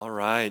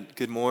right,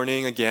 good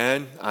morning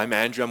again. I'm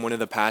Andrew, I'm one of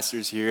the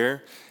pastors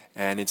here,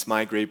 and it's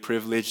my great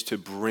privilege to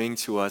bring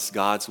to us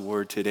God's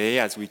Word today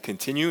as we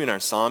continue in our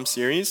Psalm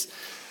series.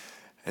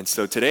 And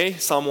so today,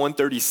 Psalm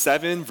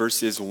 137,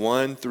 verses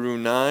 1 through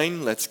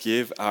 9, let's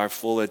give our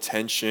full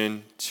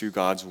attention to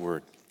God's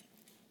Word.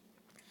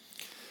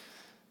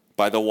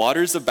 By the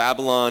waters of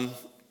Babylon,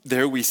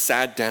 there we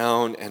sat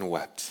down and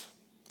wept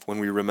when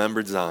we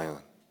remembered Zion.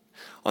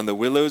 On the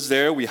willows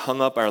there we hung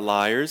up our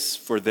lyres,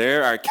 for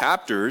there our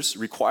captors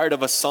required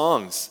of us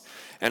songs,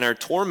 and our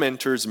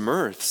tormentors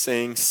mirth,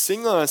 saying,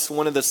 "Sing us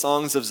one of the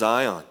songs of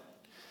Zion."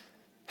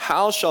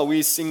 How shall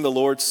we sing the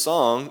Lord's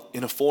song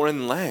in a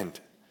foreign land?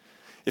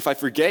 If I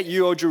forget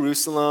you, O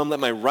Jerusalem,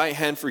 let my right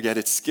hand forget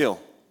its skill.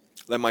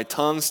 Let my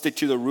tongue stick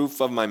to the roof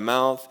of my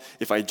mouth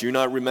if I do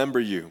not remember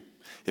you,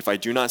 if I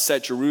do not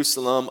set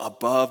Jerusalem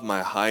above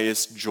my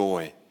highest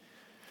joy.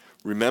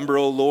 Remember,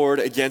 O Lord,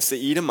 against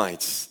the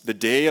Edomites, the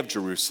day of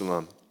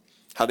Jerusalem,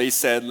 how they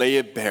said, lay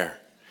it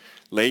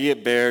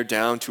bare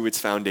down to its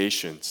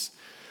foundations.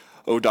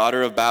 O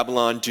daughter of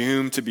Babylon,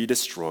 doomed to be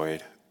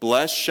destroyed,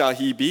 blessed shall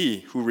he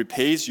be who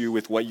repays you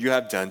with what you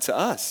have done to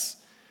us.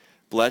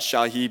 Blessed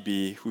shall he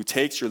be who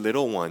takes your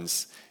little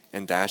ones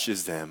and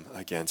dashes them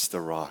against the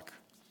rock.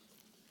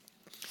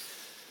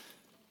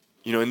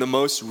 You know, in the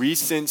most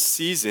recent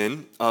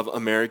season of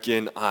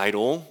American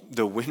Idol,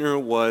 the winner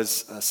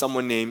was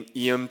someone named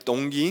Ian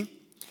Donggi.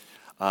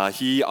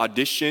 He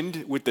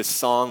auditioned with the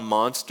song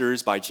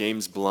Monsters by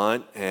James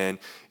Blunt, and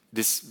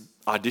this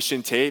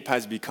audition tape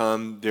has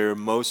become their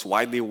most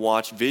widely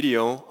watched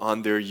video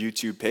on their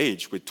YouTube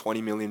page with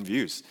 20 million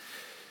views.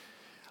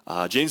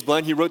 James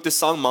Blunt, he wrote the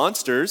song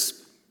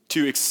Monsters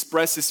to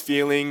express his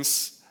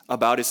feelings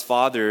about his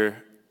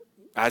father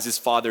as his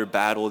father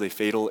battled a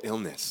fatal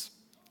illness.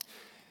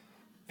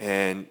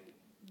 And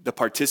the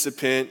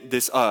participant,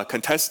 this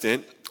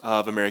contestant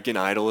of American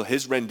Idol,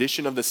 his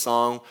rendition of the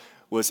song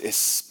was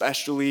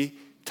especially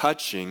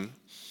touching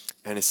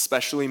and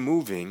especially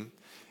moving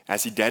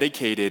as he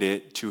dedicated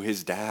it to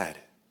his dad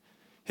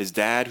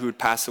who had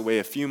passed away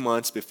a few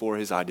months before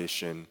his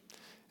audition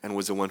and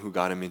was the one who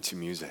got him into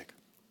music.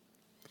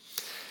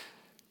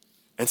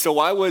 And so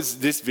why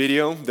was this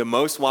video the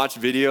most watched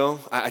video?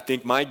 I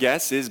think my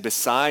guess is,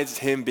 besides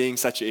him being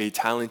such a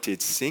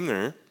talented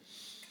singer,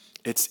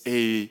 it's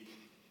a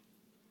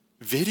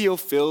video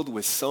filled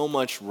with so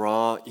much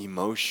raw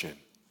emotion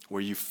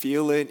where you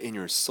feel it in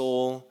your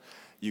soul.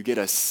 You get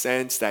a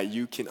sense that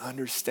you can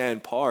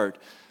understand part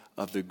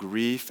of the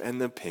grief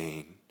and the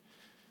pain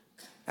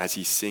as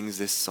he sings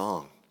this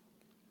song.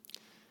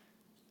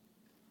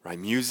 Right?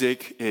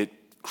 Music, it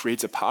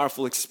creates a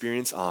powerful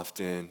experience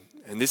often.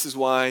 And this is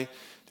why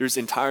there's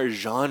entire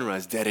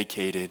genres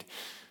dedicated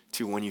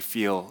to when you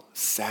feel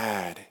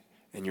sad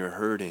and you're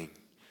hurting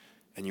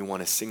and you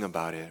want to sing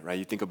about it, right?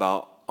 You think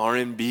about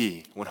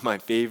R&B, one of my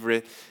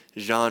favorite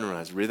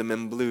genres, rhythm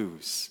and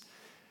blues,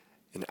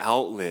 an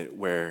outlet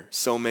where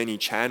so many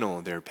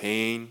channel their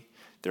pain,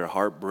 their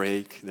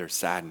heartbreak, their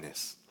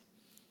sadness.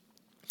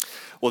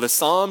 Well, the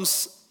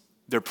Psalms,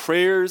 they're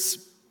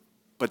prayers,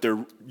 but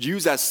they're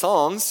used as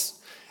songs,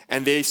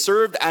 and they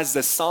served as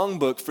the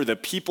songbook for the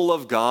people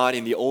of God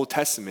in the Old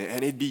Testament,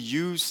 and it'd be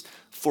used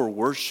for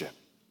worship.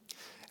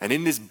 And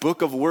in this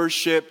book of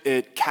worship,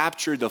 it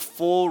captured the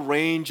full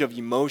range of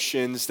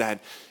emotions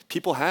that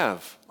people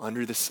have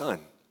under the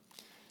sun.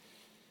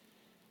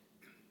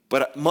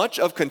 But much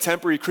of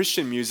contemporary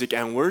Christian music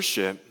and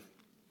worship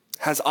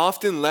has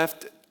often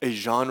left a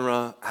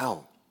genre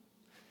out.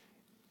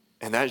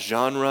 And that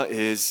genre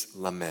is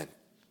lament.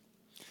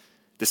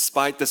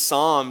 Despite the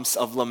Psalms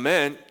of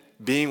lament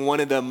being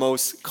one of the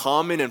most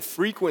common and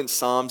frequent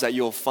Psalms that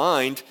you'll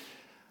find,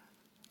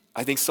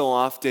 I think so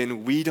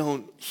often we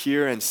don't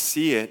hear and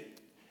see it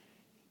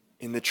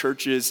in the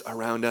churches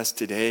around us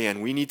today,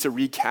 and we need to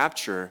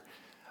recapture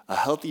a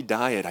healthy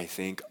diet, I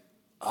think,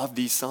 of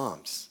these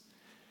Psalms.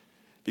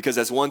 Because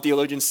as one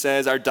theologian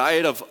says, our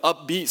diet of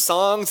upbeat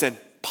songs and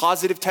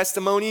positive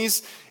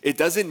testimonies, it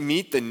doesn't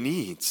meet the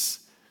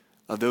needs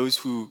of those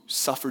who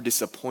suffer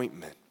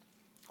disappointment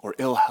or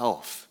ill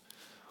health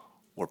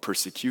or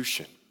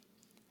persecution.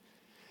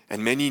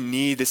 And many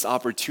need this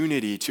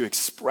opportunity to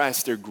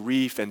express their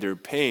grief and their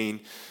pain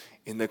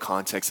in the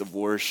context of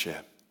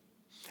worship.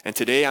 And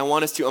today I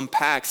want us to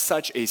unpack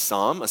such a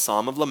psalm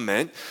of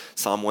lament,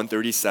 Psalm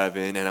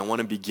 137, and I want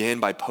to begin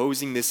by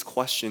posing this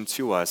question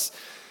to us,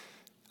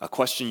 a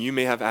question you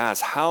may have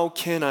asked: how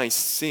can I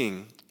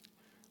sing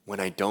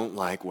when I don't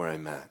like where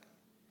I'm at?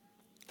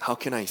 How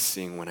can I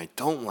sing when I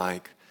don't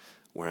like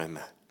where I'm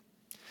at?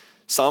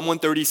 Psalm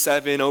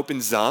 137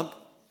 opens up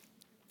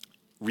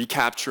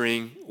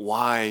recapturing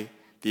why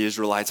the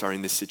Israelites are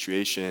in this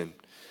situation.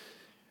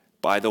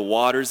 By the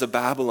waters of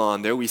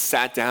Babylon, there we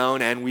sat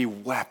down and we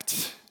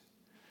wept.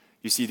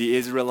 You see, the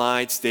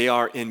Israelites, they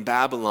are in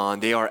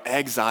Babylon. They are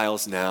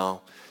exiles now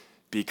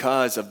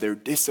because of their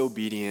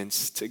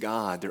disobedience to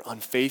God, their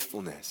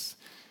unfaithfulness.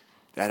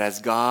 That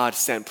as God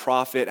sent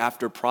prophet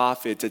after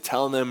prophet to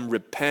tell them,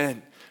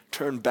 repent,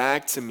 turn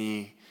back to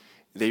me,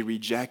 they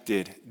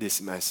rejected this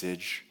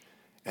message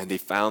and they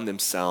found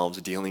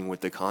themselves dealing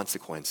with the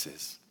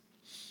consequences.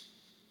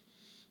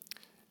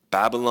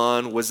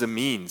 Babylon was a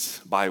means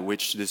by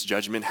which this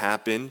judgment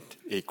happened,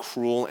 a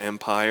cruel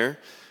empire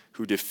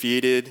who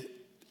defeated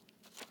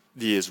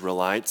the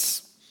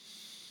Israelites.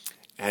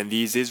 And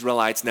these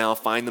Israelites now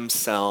find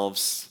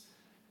themselves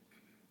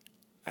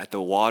at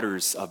the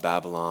waters of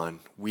Babylon,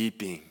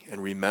 weeping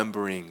and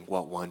remembering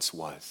what once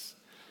was.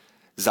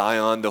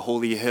 Zion, the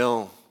holy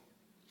hill,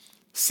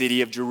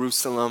 city of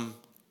Jerusalem,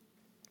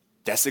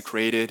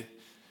 desecrated.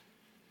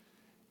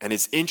 And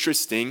it's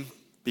interesting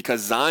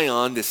because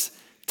Zion, this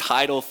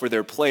title for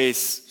their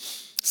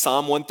place,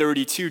 Psalm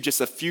 132,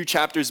 just a few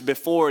chapters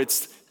before,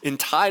 it's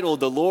entitled,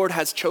 "The Lord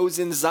Has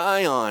Chosen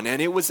Zion."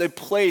 And it was a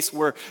place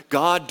where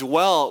God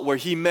dwelt, where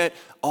he met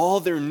all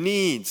their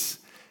needs.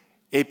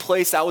 A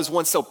place that was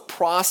once so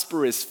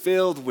prosperous,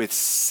 filled with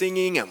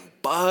singing and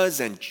buzz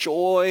and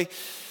joy.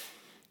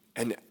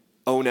 And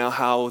oh, now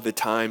how the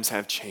times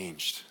have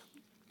changed.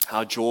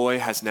 How joy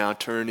has now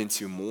turned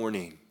into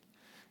mourning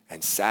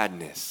and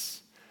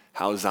sadness.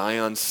 How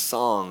Zion's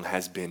song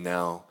has been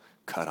now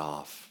cut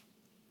off.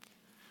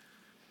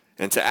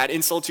 And to add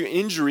insult to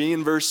injury,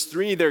 in verse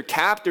 3, their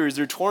captors,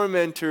 their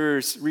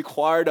tormentors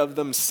required of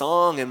them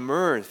song and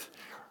mirth.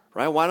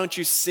 Right? Why don't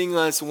you sing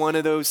us one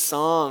of those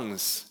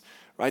songs?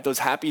 Right? Those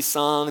happy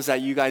songs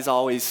that you guys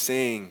always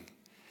sing.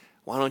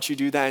 Why don't you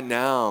do that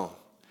now?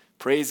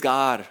 Praise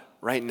God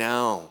right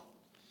now.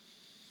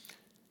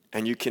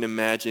 And you can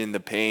imagine the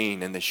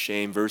pain and the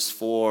shame. Verse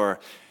 4,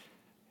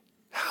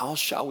 how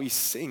shall we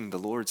sing the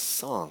Lord's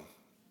song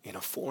in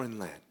a foreign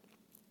land?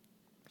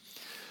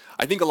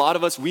 I think a lot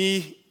of us,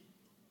 we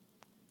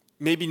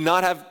maybe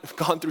not have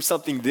gone through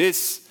something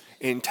this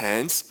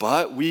intense,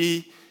 but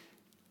we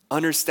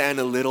understand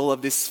a little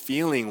of this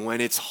feeling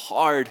when it's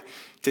hard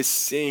to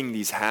sing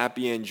these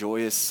happy and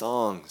joyous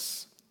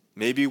songs.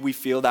 Maybe we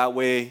feel that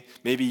way.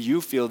 Maybe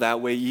you feel that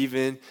way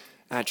even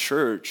at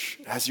church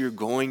as you're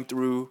going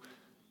through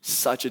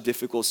such a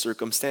difficult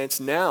circumstance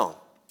now.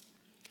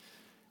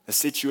 A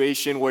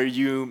situation where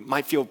you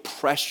might feel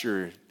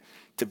pressured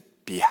to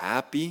be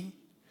happy,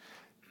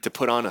 to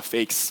put on a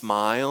fake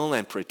smile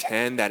and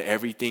pretend that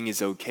everything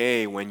is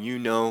okay when you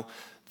know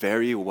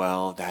very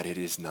well that it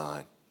is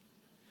not.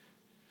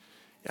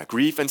 Yeah,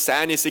 grief and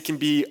sadness, it can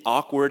be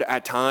awkward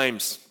at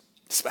times,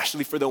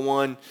 especially for the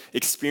one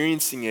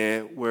experiencing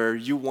it, where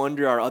you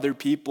wonder, are other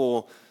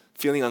people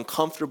feeling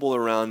uncomfortable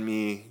around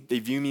me? They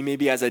view me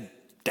maybe as a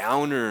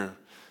downer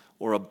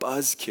or a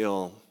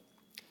buzzkill,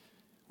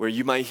 where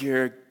you might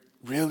hear,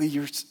 really,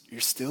 you're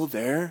still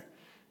there?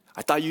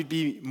 I thought you'd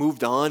be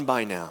moved on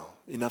by now.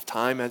 Enough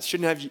time.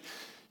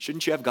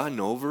 Shouldn't you have gotten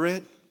over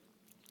it?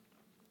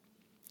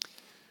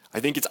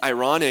 I think it's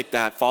ironic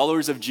that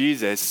followers of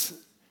Jesus,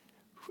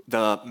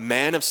 the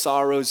man of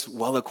sorrows,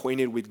 well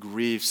acquainted with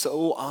grief,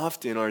 so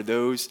often are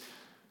those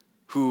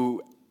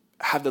who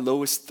have the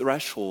lowest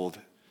threshold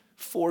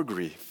for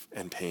grief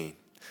and pain,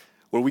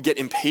 where we get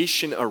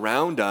impatient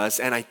around us.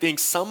 And I think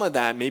some of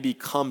that maybe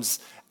comes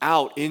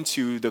out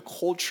into the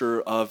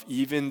culture of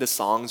even the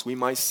songs we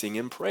might sing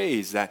in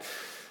praise, that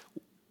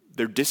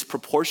they're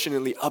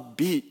disproportionately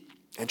upbeat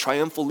and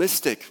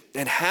triumphalistic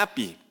and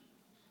happy.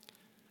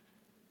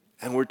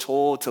 And we're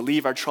told to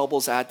leave our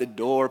troubles at the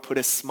door, put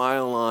a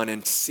smile on,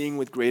 and sing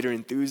with greater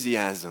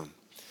enthusiasm.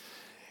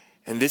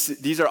 And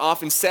these are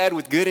often said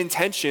with good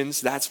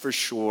intentions, that's for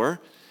sure,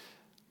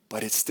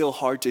 but it's still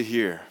hard to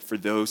hear for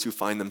those who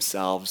find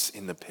themselves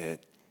in the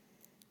pit.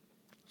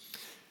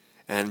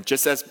 And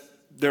just as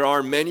there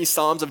are many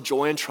psalms of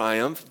joy and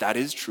triumph, that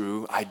is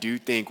true, I do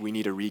think we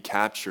need to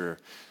recapture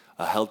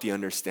a healthy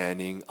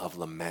understanding of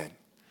lament,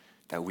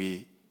 that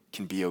we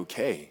can be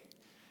okay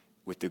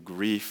with the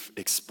grief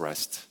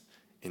expressed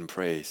in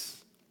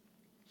praise.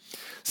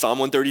 Psalm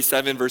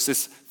 137,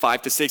 verses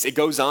 5-6, it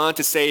goes on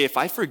to say, if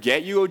I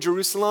forget you, O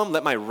Jerusalem,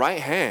 let my right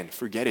hand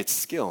forget its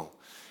skill.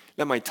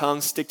 Let my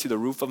tongue stick to the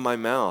roof of my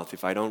mouth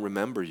if I don't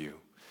remember you,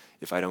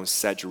 if I don't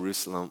set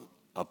Jerusalem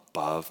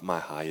above my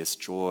highest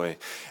joy.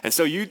 And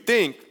so you'd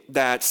think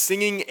that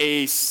singing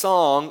a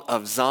song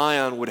of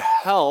Zion would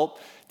help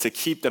to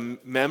keep the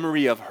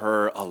memory of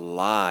her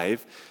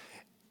alive,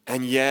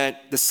 and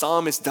yet the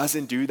psalmist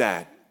doesn't do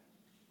that.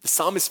 The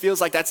psalmist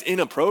feels like that's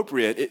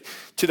inappropriate,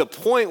 to the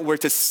point where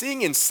to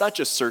sing in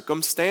such a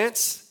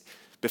circumstance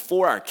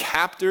before our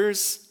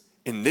captors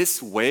in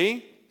this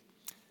way,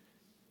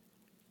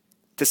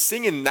 to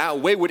sing in that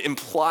way would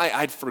imply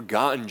I'd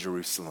forgotten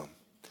Jerusalem.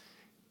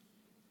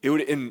 It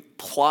would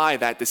imply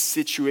that the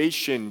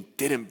situation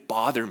didn't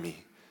bother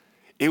me.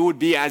 It would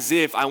be as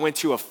if I went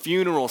to a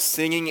funeral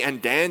singing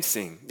and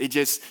dancing. It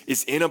just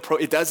is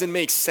inappropriate. It doesn't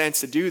make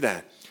sense to do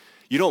that.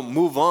 You don't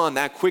move on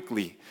that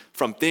quickly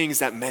from things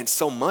that meant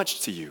so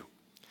much to you.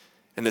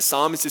 And the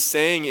psalmist is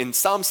saying, in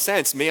some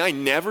sense, may I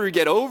never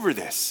get over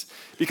this,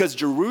 because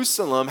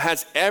Jerusalem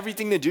has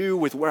everything to do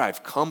with where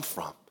I've come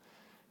from,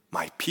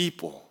 my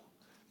people,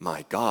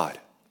 my God.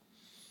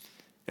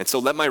 And so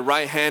let my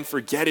right hand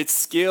forget its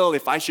skill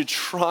if I should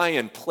try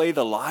and play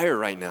the lyre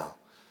right now.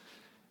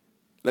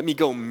 Let me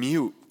go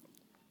mute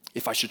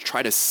if I should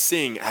try to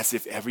sing as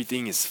if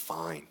everything is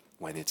fine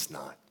when it's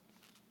not.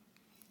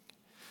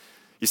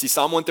 You see,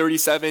 Psalm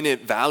 137,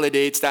 it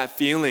validates that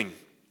feeling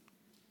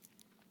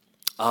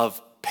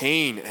of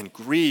pain and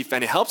grief,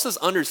 and it helps us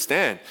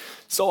understand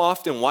so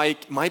often why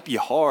it might be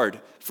hard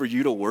for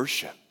you to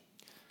worship.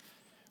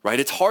 Right?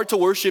 It's hard to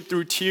worship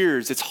through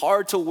tears. It's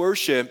hard to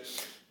worship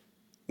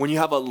when you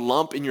have a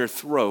lump in your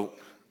throat.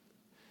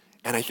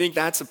 And I think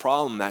that's a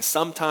problem, that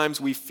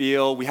sometimes we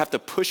feel we have to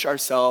push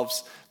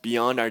ourselves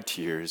beyond our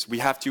tears. We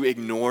have to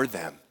ignore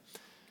them.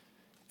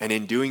 And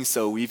in doing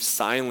so, we've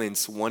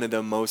silenced one of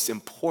the most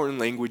important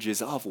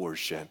languages of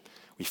worship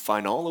we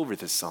find all over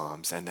the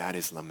Psalms, and that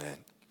is lament.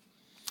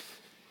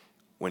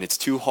 When it's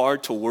too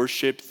hard to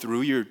worship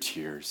through your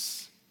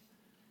tears,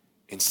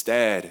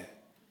 instead,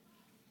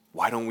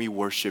 why don't we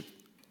worship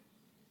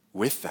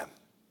with them?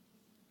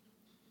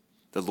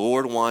 The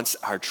Lord wants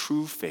our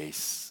true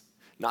face,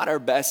 not our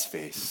best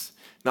face,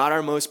 not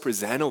our most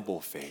presentable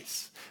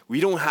face. We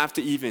don't have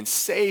to even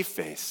say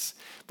face,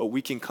 but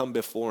we can come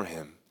before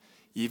him,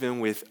 even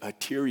with a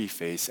teary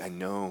face, and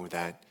know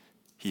that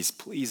he's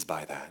pleased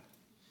by that.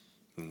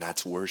 And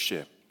that's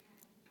worship.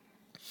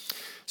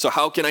 So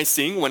how can I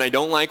sing when I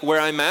don't like where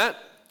I'm at?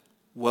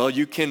 Well,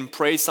 you can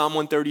pray Psalm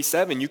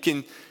 137. You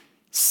can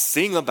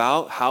sing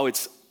about how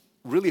it's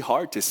really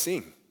hard to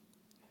sing.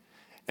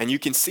 And you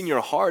can sing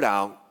your heart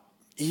out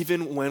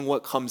even when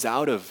what comes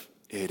out of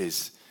it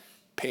is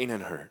pain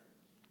and hurt.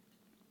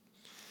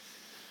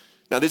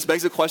 Now this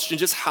begs the question,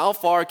 just how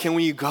far can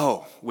we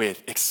go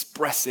with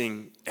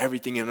expressing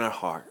everything in our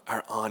heart,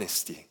 our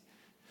honesty?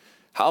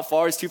 How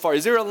far is too far?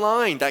 Is there a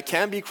line that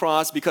can be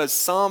crossed? Because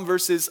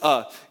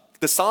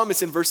the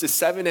psalmist in verses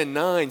 7 and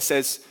 9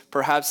 says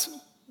perhaps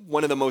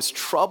one of the most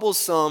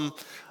troublesome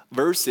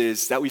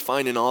verses that we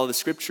find in all the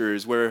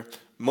scriptures, where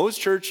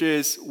most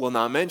churches will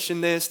not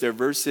mention this. They're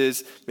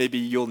verses maybe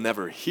you'll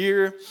never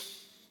hear.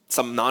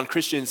 Some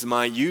non-Christians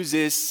might use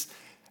this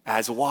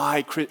as to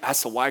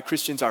why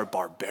Christians are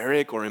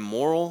barbaric or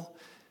immoral.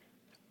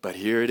 But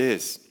here it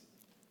is.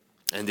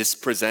 And this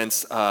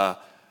presents a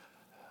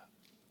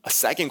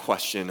second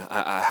question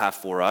I have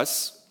for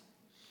us.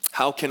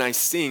 How can I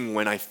sing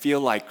when I feel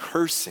like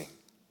cursing?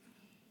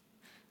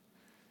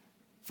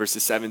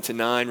 Verses 7 to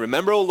 9,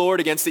 remember, O Lord,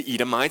 against the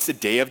Edomites, the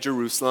day of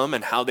Jerusalem,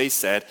 and how they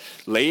said,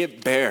 lay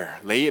it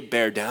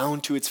bare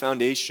down to its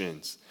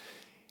foundations.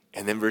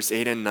 And then verse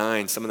 8 and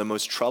 9, some of the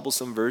most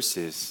troublesome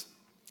verses.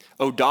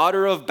 O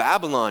daughter of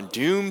Babylon,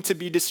 doomed to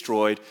be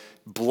destroyed,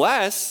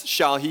 blessed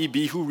shall he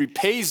be who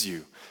repays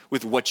you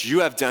with what you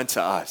have done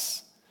to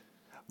us.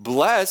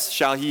 Blessed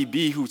shall he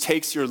be who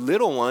takes your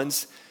little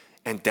ones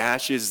and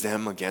dashes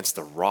them against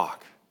the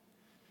rock.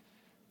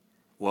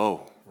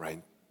 Whoa,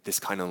 right? This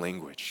kind of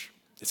language.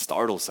 It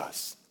startles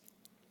us.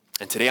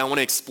 And today I want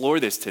to explore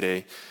this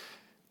today.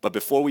 But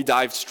before we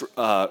dive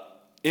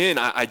in,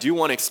 I do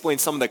want to explain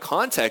some of the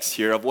context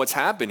here of what's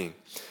happening.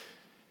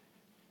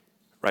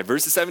 Right,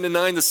 verses 7 to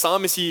 9, the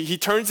psalmist, he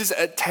turns his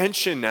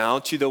attention now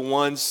to the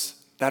ones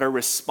that are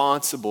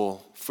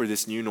responsible for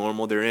this new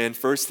normal they're in.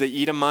 First,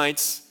 the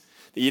Edomites.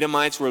 The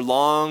Edomites were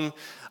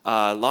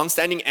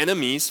long-standing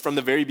enemies from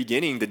the very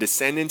beginning, the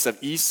descendants of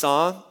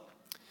Esau,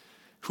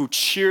 who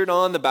cheered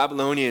on the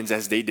Babylonians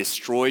as they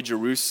destroyed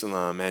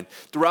Jerusalem. And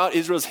throughout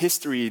Israel's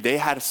history, they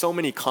had so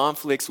many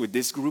conflicts with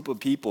this group of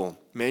people,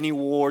 many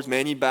wars,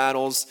 many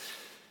battles.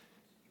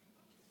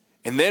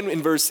 And then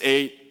in verse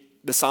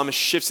 8, the psalmist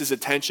shifts his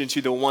attention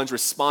to the ones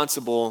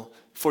responsible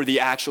for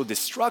the actual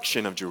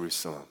destruction of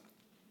Jerusalem,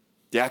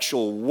 the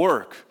actual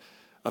work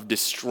of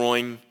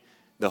destroying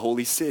the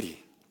holy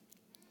city.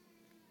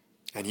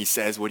 And he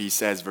says what he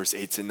says, verse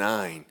 8 to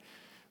 9,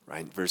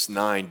 right? Verse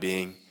 9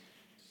 being,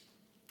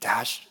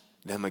 dash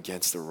them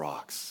against the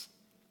rocks.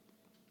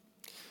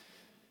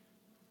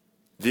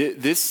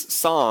 This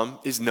psalm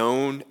is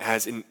known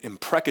as an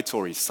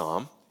imprecatory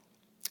psalm.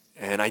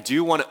 And I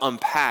do want to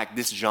unpack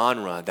this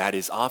genre that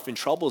is often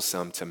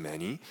troublesome to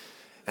many.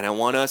 And I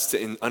want us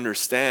to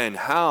understand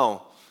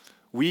how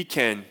we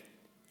can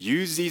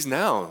use these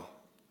now.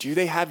 Do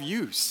they have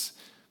use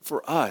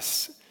for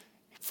us,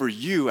 for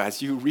you,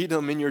 as you read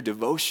them in your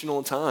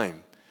devotional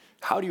time?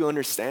 How do you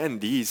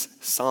understand these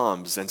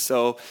psalms? And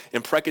so,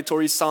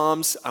 imprecatory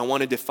psalms, I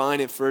want to define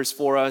it first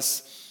for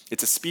us.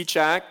 It's a speech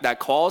act that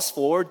calls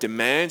for,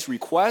 demands,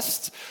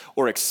 requests,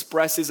 or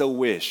expresses a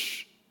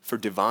wish for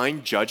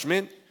divine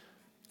judgment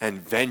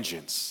and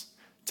vengeance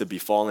to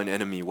befall an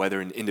enemy, whether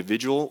an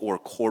individual or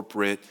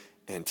corporate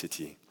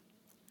entity.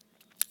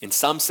 In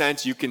some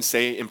sense, you can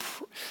say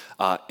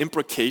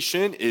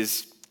imprecation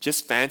is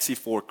just fancy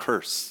for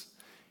curse.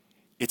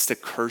 It's to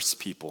curse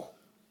people.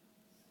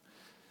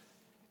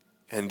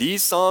 And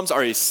these psalms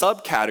are a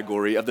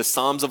subcategory of the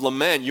Psalms of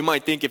Lament. You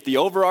might think if the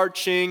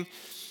overarching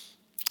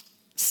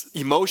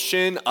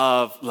emotion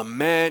of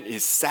lament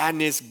is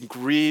sadness,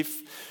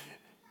 grief,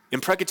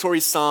 imprecatory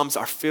psalms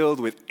are filled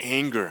with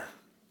anger.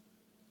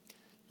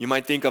 You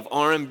might think of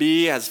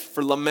R&B. As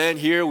for lament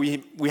here,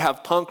 we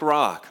have punk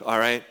rock, all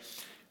right?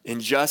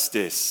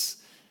 Injustice,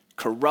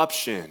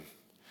 corruption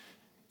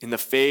in the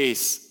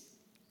face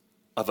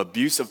of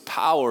abuse of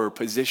power or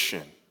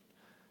position,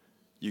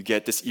 you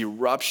get this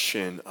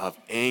eruption of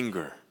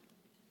anger.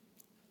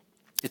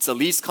 It's the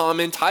least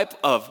common type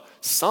of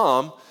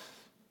psalm,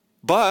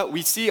 but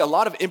we see a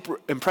lot of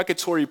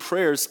imprecatory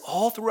prayers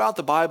all throughout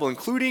the Bible,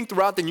 including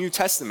throughout the New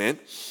Testament.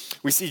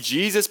 We see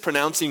Jesus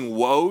pronouncing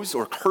woes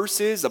or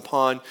curses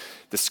upon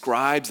the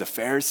scribes, the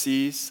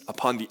Pharisees,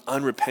 upon the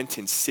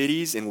unrepentant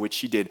cities in which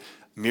he did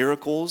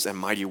miracles and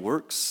mighty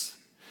works.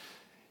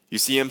 You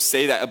see him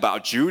say that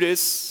about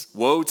Judas,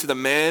 woe to the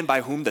man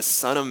by whom the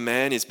Son of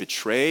Man is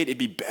betrayed. It'd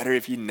be better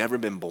if he'd never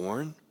been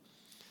born.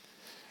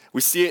 We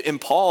see it in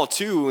Paul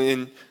too,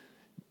 in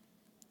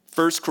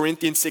 1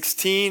 Corinthians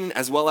 16,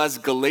 as well as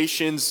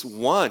Galatians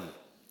 1,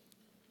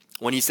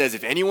 when he says,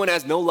 if anyone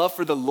has no love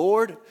for the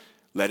Lord,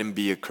 let him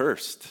be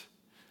accursed.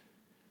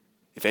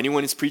 If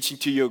anyone is preaching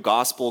to you a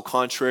gospel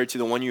contrary to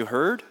the one you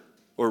heard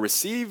or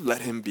received,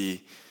 let him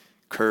be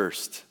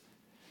cursed.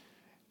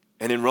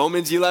 And in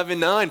Romans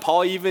 11:9,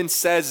 Paul even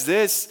says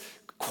this,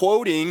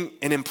 quoting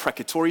an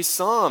imprecatory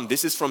psalm.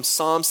 This is from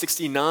Psalm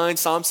 69.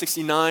 Psalm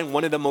 69,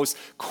 one of the most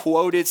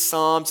quoted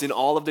psalms in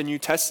all of the New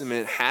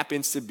Testament,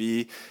 happens to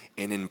be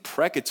an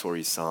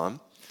imprecatory psalm.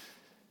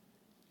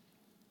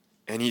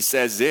 And he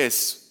says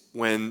this,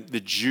 when the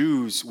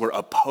Jews were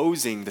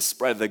opposing the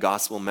spread of the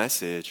gospel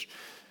message,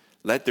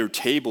 let their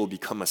table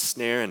become a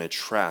snare and a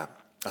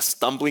trap, a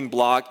stumbling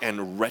block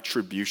and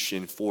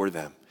retribution for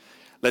them.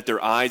 Let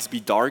their eyes be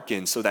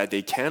darkened so that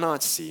they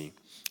cannot see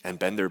and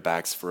bend their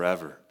backs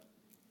forever.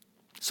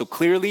 So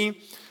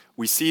clearly,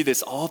 we see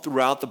this all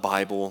throughout the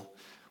Bible.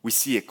 We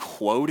see it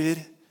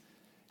quoted.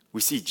 We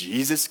see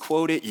Jesus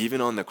quoted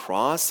even on the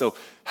cross. So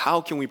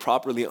how can we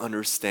properly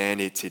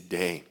understand it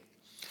today?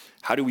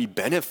 How do we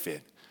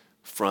benefit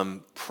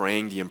from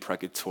praying the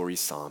imprecatory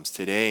Psalms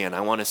today? And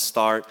I want to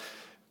start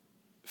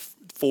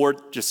four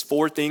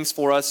things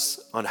for us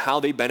on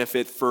how they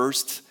benefit.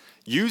 First,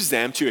 use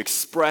them to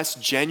express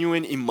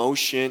genuine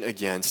emotion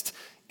against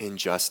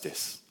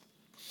injustice.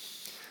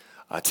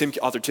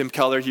 Author Tim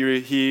Keller here,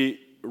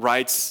 he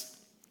writes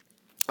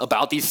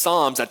about these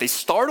Psalms that they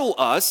startle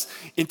us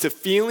into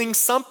feeling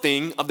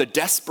something of the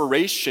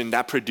desperation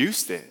that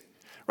produced it.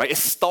 Right? It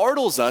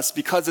startles us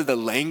because of the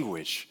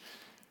language.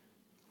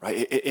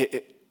 Right?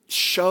 It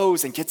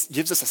shows and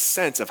gives us a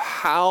sense of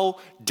how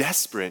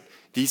desperate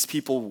these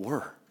people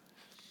were.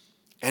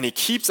 And it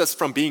keeps us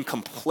from being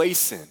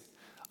complacent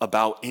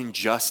about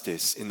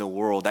injustice in the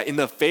world. That in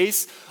the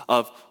face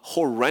of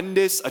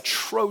horrendous,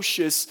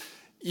 atrocious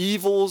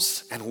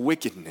evils and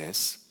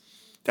wickedness,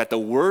 that the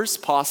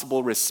worst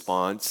possible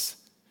response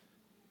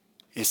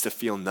is to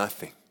feel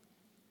nothing.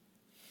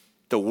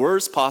 The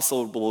worst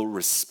possible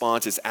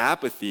response is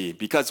apathy,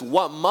 because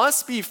what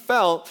must be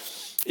felt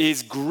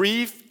is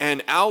grief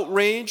and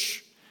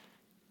outrage,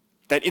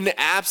 that in the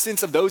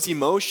absence of those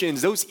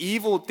emotions, those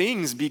evil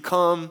things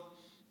become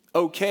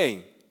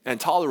okay and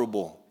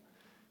tolerable.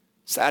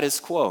 Status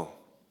quo.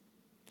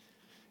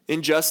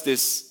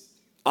 Injustice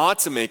ought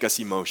to make us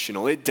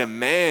emotional. It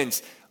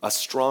demands a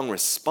strong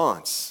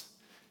response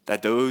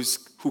that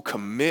those who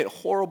commit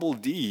horrible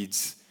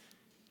deeds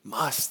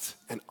must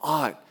and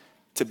ought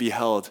to be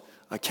held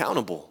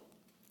accountable.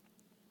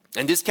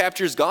 And this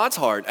captures God's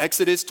heart.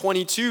 Exodus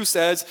 22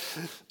 says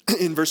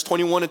in verse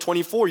 21 and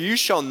 24, you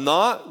shall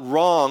not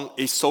wrong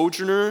a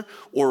sojourner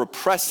or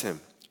oppress him,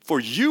 for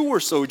you were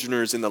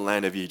sojourners in the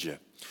land of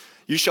Egypt.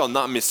 You shall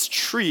not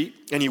mistreat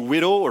any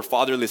widow or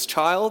fatherless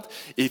child.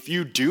 If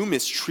you do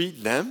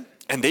mistreat them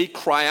and they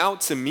cry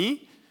out to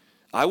me,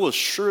 I will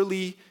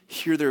surely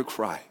hear their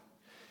cry,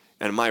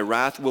 and my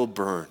wrath will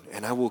burn,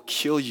 and I will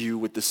kill you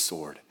with the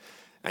sword,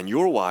 and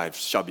your wives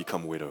shall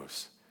become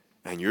widows,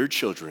 and your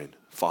children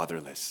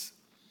fatherless.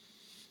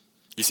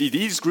 You see,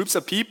 these groups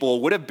of people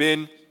would have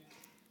been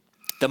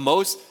the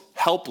most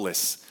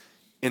helpless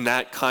in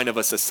that kind of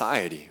a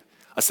society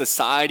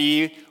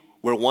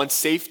where one's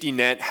safety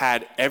net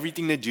had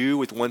everything to do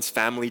with one's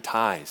family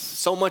ties,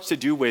 so much to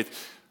do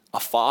with a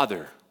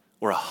father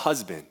or a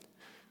husband.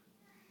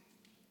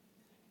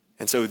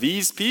 And so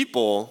these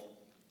people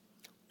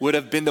would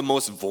have been the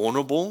most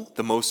vulnerable,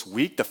 the most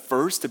weak, the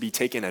first to be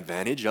taken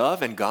advantage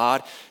of. And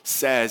God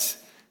says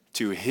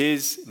to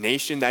his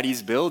nation that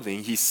he's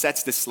building, he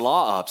sets this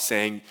law up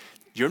saying,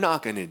 you're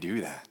not going to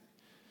do that.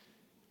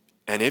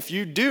 And if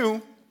you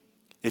do,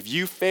 if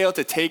you fail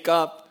to take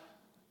up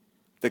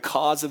the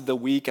cause of the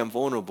weak and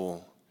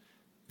vulnerable,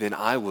 then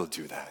I will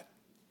do that.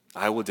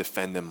 I will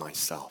defend them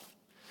myself.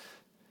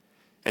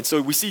 And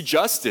so we see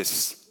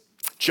justice.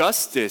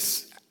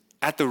 Justice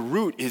at the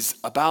root is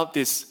about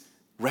this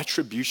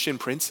retribution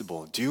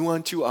principle. Do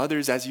unto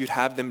others as you'd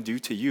have them do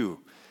to you.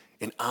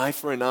 An eye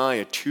for an eye,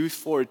 a tooth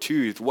for a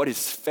tooth, what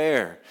is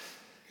fair?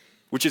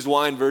 Which is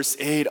why in verse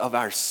 8 of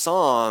our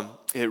psalm,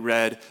 it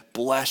read,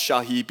 blessed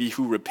shall he be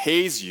who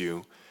repays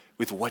you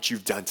with what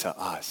you've done to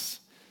us.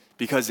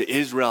 Because the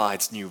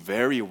Israelites knew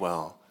very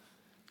well,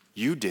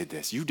 you did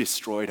this, you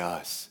destroyed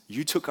us.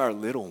 You took our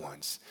little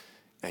ones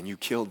and you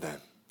killed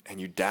them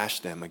and you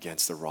dashed them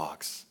against the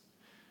rocks.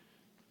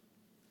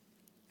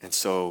 And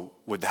so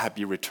would that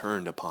be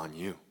returned upon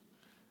you?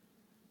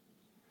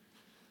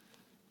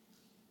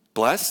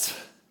 Blessed,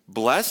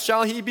 blessed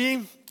shall he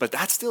be, but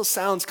that still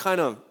sounds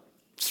kind of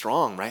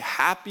strong, right?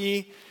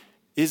 Happy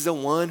is the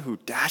one who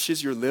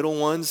dashes your little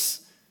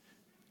ones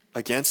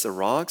against the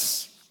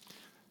rocks.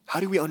 How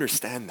do we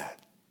understand that?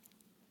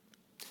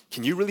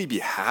 Can you really be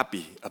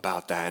happy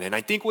about that? And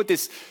I think what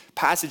this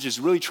passage is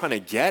really trying to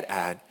get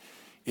at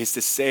is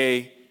to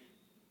say,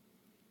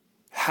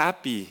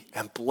 happy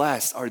and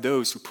blessed are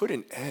those who put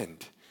an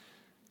end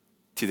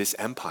to this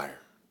empire,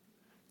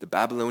 the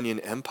Babylonian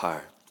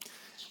Empire.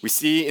 We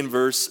see in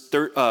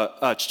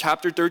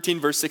chapter 13,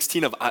 verse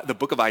 16 of the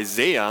book of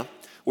Isaiah,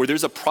 where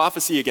there's a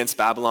prophecy against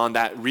Babylon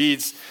that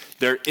reads,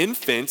 their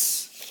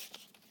infants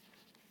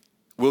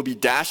will be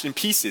dashed in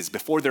pieces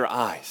before their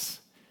eyes.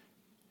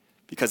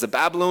 Because the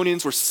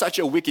Babylonians were such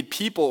a wicked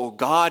people,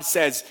 God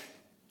says,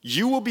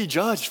 you will be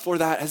judged for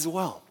that as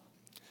well.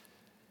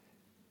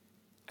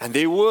 And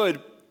they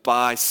would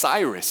by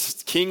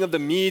Cyrus, king of the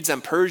Medes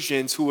and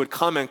Persians, who would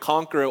come and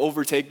conquer and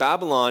overtake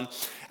Babylon.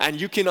 And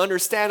you can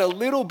understand a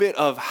little bit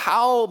of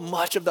how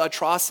much of the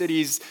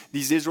atrocities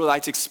these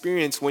Israelites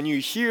experienced when you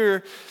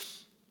hear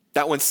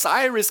that when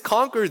Cyrus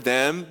conquered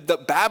them, the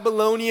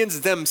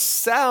Babylonians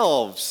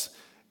themselves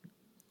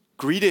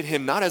greeted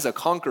him not as a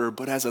conqueror,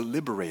 but as a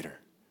liberator.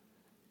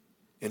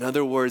 In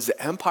other words,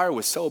 the empire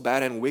was so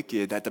bad and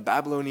wicked that the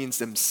Babylonians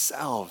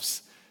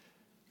themselves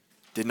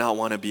did not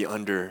want to be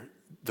under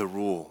the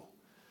rule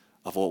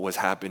of what was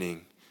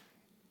happening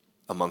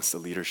amongst the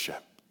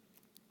leadership.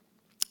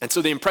 And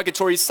so the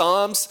imprecatory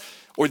psalms,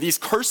 or these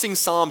cursing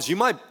psalms, you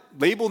might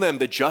label them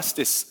the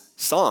justice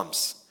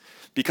psalms,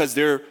 because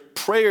they're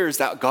prayers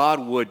that God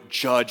would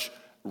judge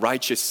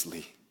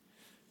righteously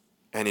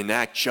and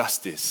enact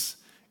justice,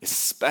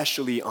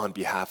 especially on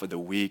behalf of the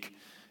weak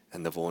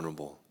and the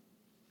vulnerable.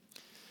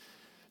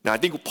 Now, I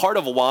think part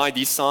of why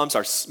these psalms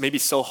are maybe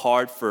so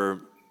hard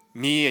for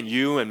me and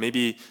you and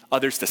maybe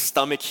others to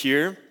stomach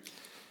here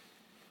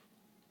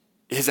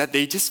is that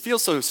they just feel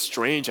so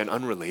strange and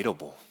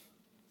unrelatable.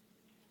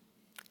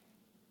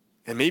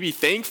 And maybe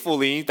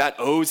thankfully that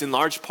owes in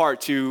large part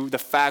to the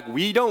fact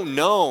we don't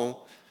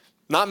know,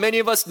 not many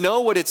of us know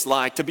what it's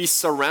like to be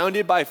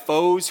surrounded by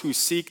foes who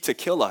seek to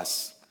kill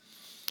us.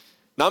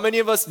 Not many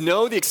of us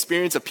know the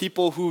experience of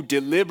people who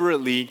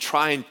deliberately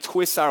try and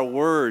twist our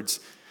words,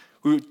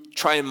 who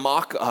try and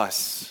mock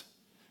us.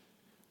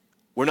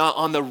 We're not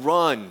on the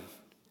run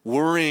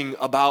worrying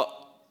about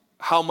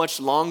how much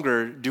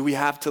longer do we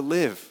have to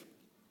live.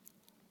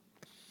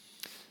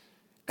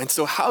 And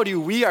so how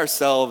do we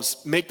ourselves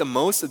make the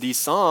most of these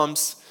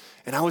psalms?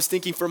 And I was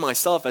thinking for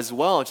myself as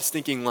well, just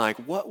thinking like,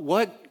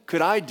 what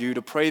could I do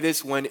to pray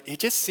this when it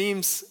just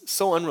seems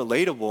so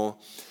unrelatable?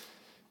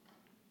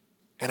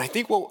 And I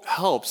think what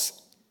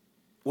helps,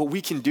 what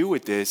we can do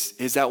with this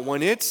is that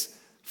when it's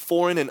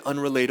foreign and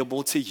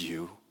unrelatable to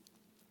you,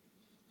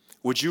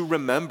 would you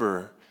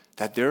remember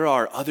that there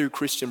are other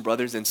Christian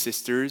brothers and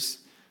sisters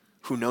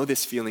who know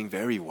this feeling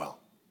very well?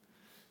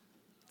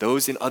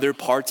 Those in other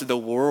parts of the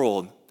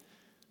world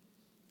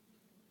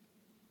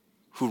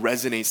who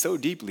resonate so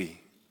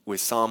deeply with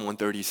Psalm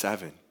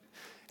 137.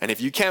 And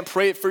if you can't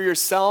pray it for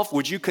yourself,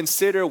 would you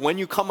consider when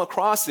you come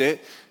across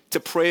it to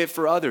pray it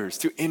for others,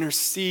 to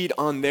intercede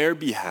on their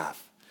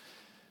behalf?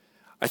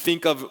 I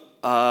think of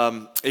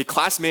a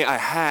classmate I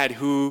had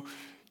who,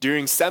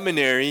 during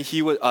seminary,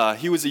 he was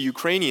a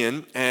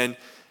Ukrainian, and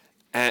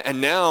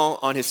now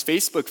on his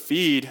Facebook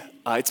feed,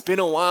 it's been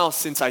a while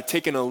since I've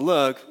taken a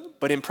look,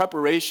 but in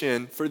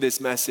preparation for this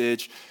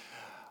message,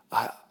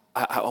 I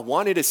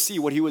wanted to see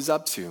what he was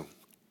up to.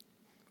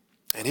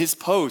 And his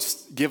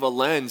posts give a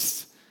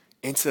lens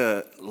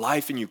into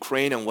life in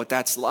Ukraine and what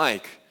that's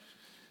like.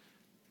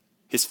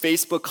 His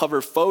Facebook cover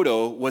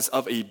photo was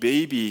of a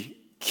baby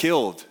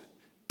killed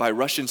by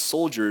Russian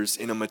soldiers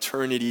in a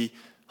maternity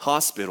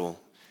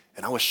hospital.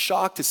 And I was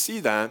shocked to see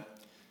that.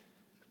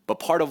 But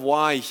part of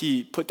why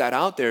he put that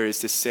out there is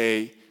to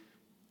say,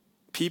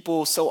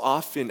 people so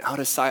often out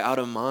of sight, out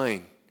of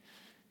mind,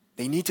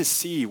 they need to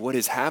see what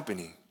is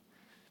happening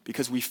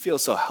because we feel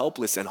so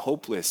helpless and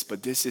hopeless,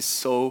 but this is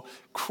so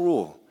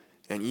cruel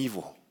and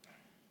evil.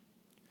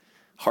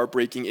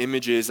 Heartbreaking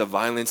images of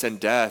violence and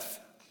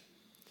death.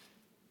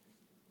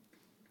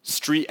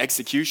 Street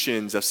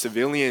executions of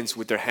civilians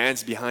with their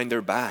hands behind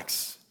their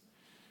backs.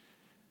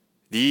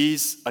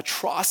 These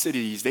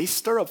atrocities, they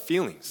stir up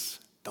feelings,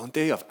 don't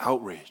they, of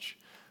outrage,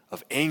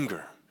 of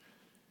anger,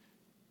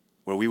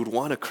 where we would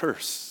want to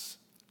curse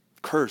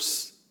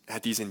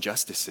at these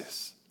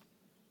injustices.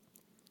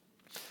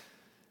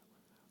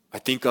 I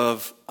think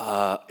of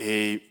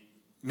a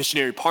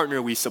missionary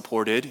partner we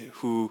supported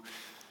who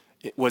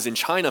was in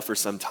China for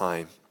some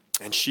time,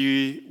 and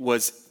she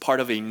was part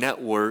of a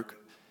network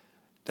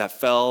that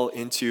fell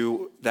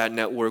into that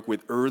network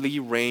with Early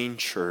Rain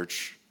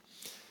Church.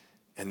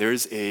 And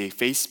there's a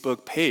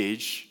Facebook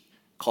page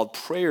called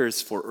Prayers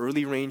for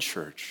Early Rain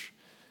Church.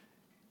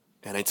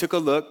 And I took a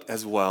look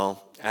as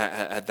well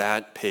at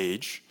that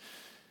page.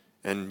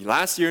 And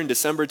last year in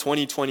December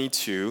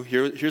 2022,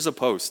 here's a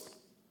post.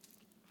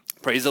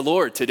 Praise the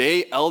Lord.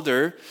 Today,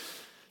 Elder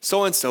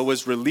So-and-so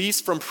was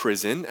released from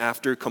prison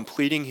after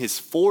completing his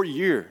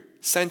 4-year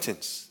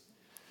sentence.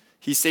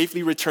 He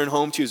safely returned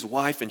home to his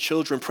wife and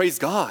children. Praise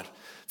God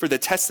for the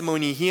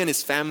testimony he and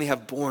his family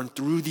have borne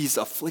through these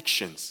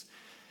afflictions.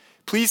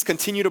 Please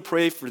continue to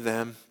pray for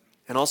them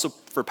and also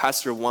for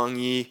Pastor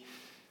Wang,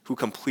 who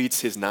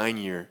completes his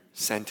 9-year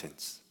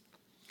sentence.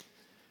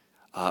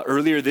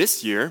 Earlier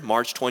this year,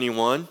 March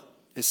 21,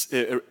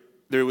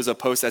 there was a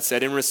post that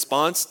said, in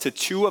response to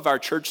 2 of our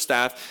church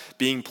staff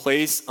being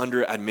placed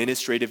under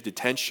administrative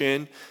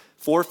detention,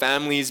 4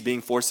 families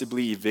being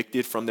forcibly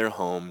evicted from their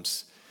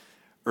homes,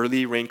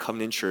 Early Rain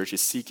Covenant Church is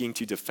seeking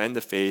to defend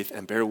the faith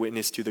and bear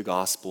witness to the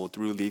gospel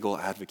through legal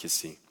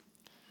advocacy.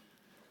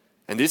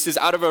 And this is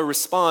out of a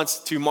response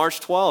to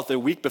March 12th, a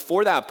week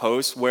before that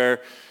post,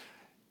 where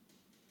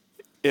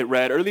it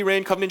read, Early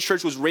Rain Covenant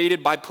Church was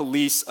raided by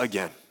police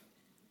again.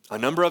 A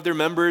number of their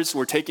members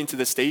were taken to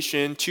the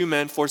station. 2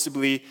 men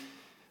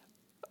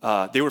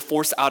they were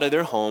forced out of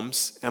their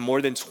homes, and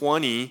more than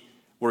 20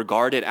 were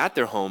guarded at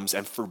their homes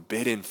and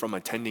forbidden from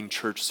attending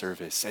church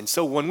service. And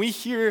so when we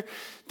hear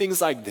things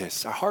like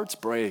this, our hearts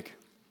break.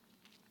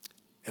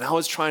 And I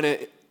was trying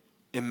to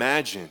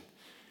imagine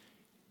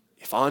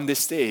if on this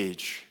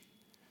stage,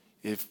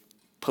 if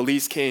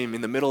police came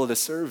in the middle of the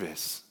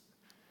service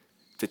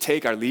to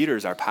take our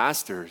leaders, our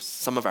pastors,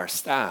 some of our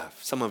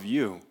staff, some of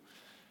you,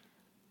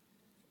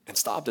 and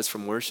stopped us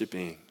from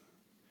worshiping.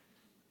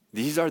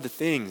 These are the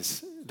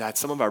things that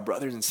some of our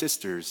brothers and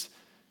sisters,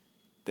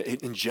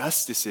 the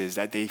injustices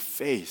that they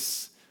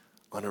face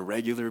on a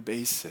regular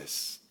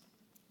basis.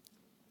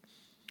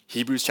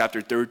 Hebrews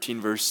chapter 13,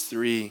 verse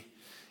 3,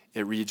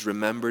 it reads,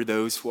 remember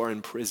those who are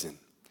in prison,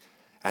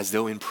 as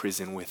though in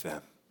prison with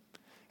them,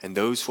 and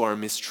those who are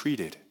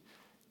mistreated,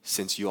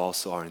 since you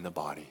also are in the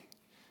body.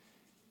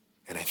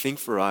 And I think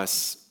for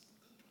us,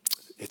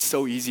 it's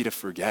so easy to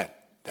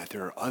forget that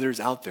there are others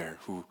out there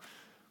who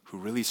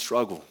really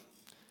struggle,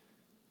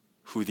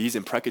 who these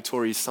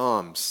imprecatory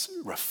psalms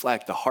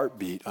reflect the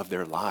heartbeat of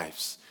their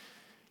lives.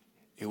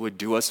 It would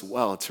do us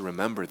well to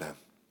remember them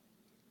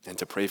and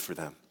to pray for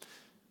them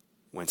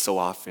when so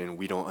often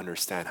we don't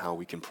understand how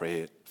we can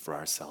pray it for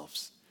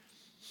ourselves.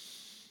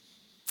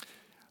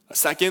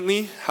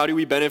 Secondly, how do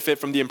we benefit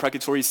from the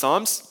imprecatory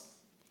psalms?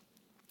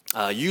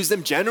 Use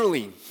them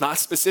generally, not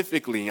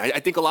specifically.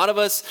 I think a lot of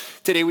us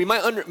today, we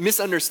might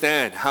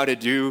misunderstand how to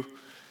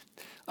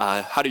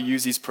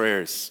use these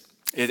prayers.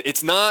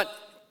 It's not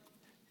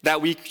that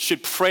we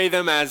should pray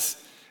them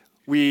as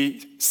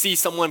we see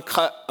someone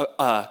cut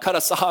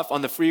us off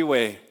on the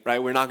freeway,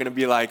 right? We're not going to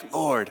be like,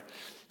 Lord,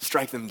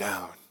 strike them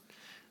down,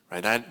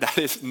 right? That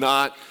is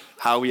not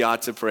how we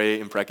ought to pray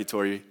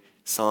imprecatory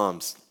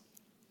psalms.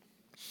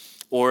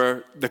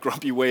 Or the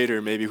grumpy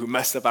waiter maybe who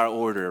messed up our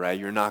order, right?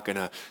 You're not going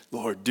to,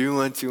 Lord, do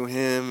unto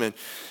him.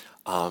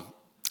 And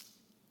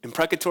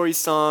imprecatory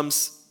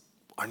psalms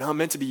are not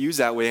meant to be used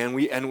that way.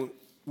 And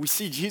we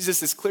see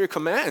Jesus' clear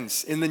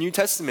commands in the New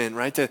Testament,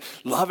 right? To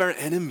love our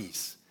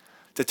enemies,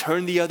 to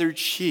turn the other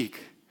cheek,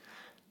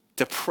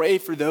 to pray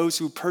for those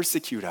who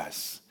persecute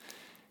us.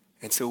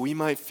 And so we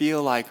might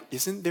feel like,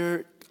 isn't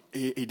there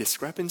a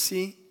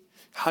discrepancy?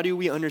 How do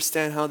we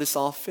understand how this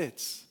all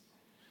fits?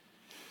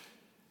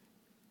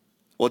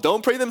 Well,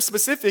 don't pray them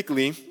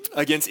specifically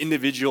against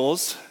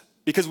individuals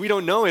because we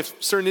don't know if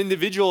certain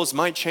individuals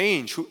might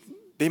change.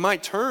 They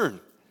might turn.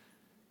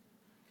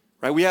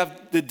 Right? We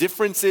have the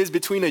differences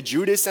between a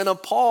Judas and a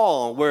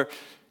Paul, where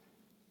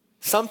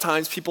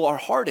sometimes people are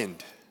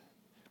hardened,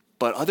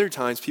 but other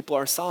times people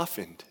are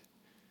softened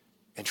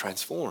and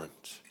transformed.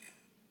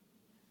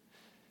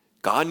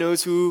 God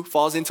knows who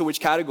falls into which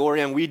category,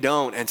 and we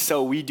don't. And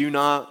so we do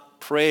not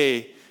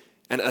pray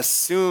and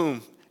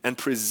assume and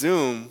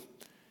presume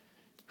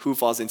who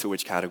falls into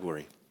which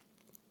category.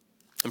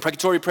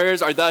 Imprecatory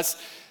prayers are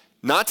thus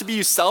not to be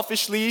used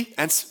selfishly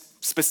and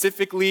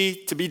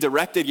specifically to be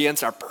directed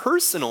against our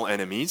personal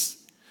enemies,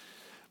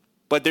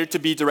 but they're to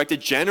be directed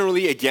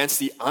generally against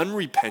the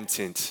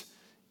unrepentant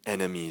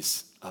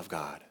enemies of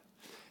God.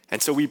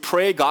 And so we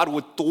pray God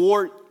would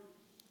thwart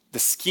the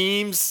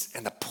schemes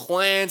and the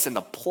plans and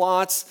the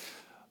plots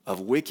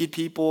of wicked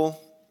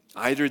people,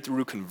 either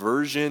through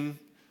conversion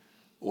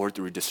or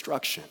through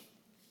destruction.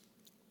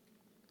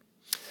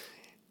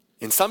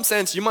 In some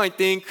sense, you might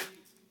think,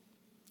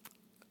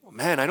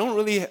 man, I don't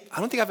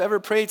think I've ever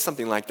prayed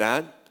something like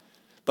that.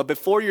 But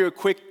before you're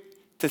quick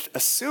to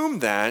assume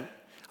that,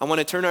 I want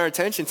to turn our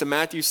attention to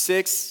Matthew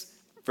 6,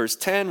 verse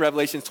 10,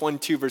 Revelation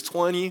 22, verse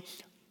 20.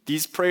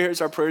 These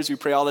prayers are prayers we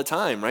pray all the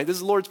time, right? This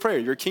is the Lord's Prayer.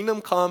 Your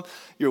kingdom come,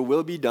 your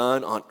will be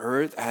done on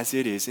earth as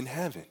it is in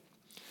heaven.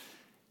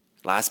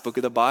 Last book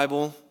of the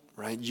Bible,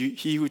 right?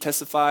 He who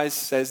testifies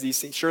says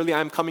these things, surely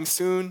I'm coming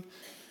soon.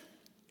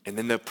 And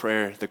then the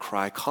prayer, the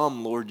cry,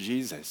 come, Lord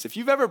Jesus. If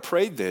you've ever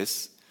prayed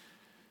this,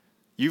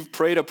 you've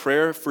prayed a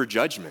prayer for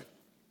judgment,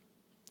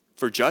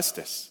 for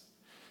justice.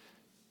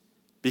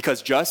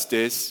 Because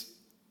justice,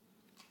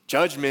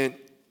 judgment,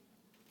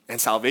 and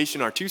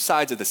salvation are two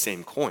sides of the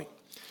same coin.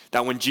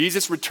 That when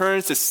Jesus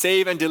returns to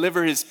save and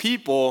deliver his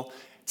people,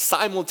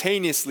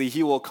 simultaneously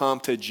he will come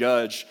to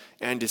judge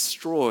and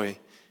destroy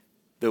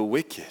the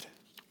wicked.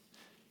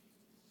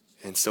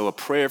 And so a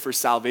prayer for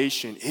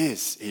salvation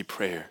is a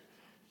prayer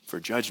for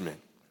judgment.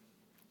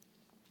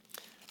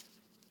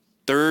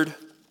 Third,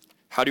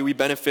 how do we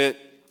benefit?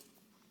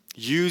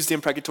 Use the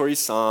imprecatory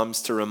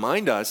Psalms to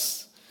remind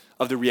us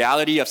of the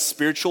reality of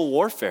spiritual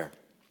warfare.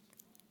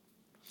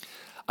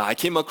 I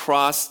came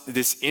across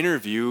this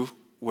interview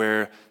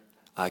where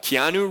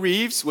Keanu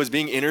Reeves was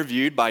being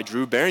interviewed by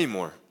Drew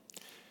Barrymore.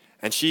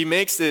 And she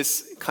makes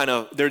this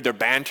they're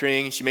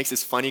bantering. She makes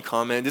this funny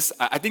comment.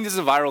 I think this is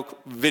a viral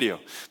video.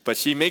 But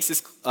she makes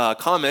this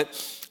comment,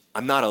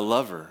 "I'm not a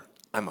lover,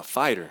 I'm a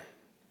fighter."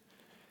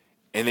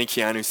 And then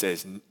Keanu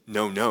says,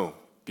 no,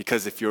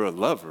 because if you're a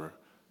lover,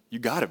 you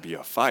gotta be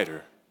a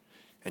fighter.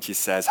 And she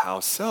says,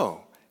 "How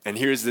so?" And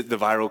here's the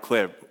viral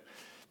clip.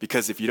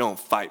 "Because if you don't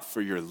fight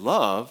for your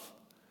love,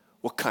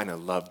 what kind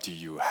of love do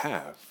you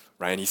have?"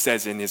 Right? And he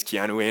says in his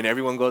Keanu way, and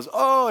everyone goes,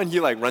 "Oh," and he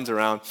runs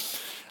around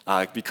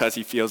because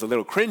he feels a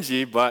little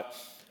cringy, but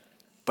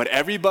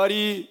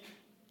everybody,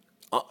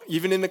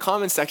 even in the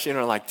comment section,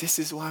 are like, "This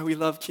is why we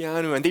love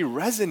Keanu," and they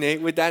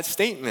resonate with that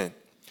statement.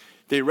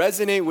 They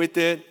resonate with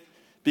it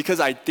because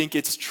I think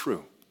it's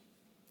true.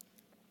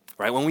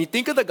 Right? When we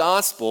think of the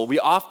gospel, we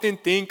often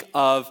think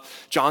of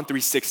John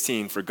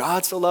 3:16. "For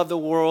God so loved the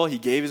world, he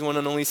gave his one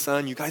and only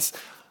son." You guys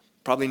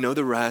probably know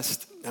the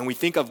rest. And we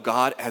think of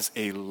God as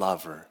a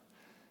lover,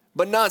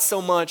 but not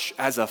so much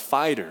as a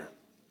fighter.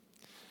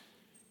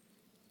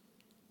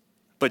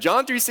 But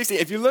John 3:16,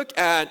 if you look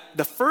at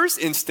the first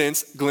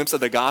instance glimpse of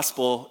the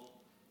gospel,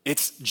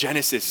 it's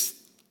Genesis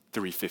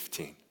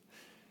 3:15.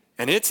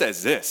 And it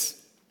says this,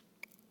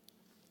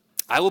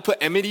 "I will put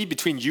enmity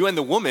between you and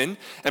the woman,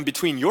 and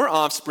between your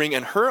offspring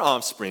and her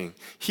offspring.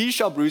 He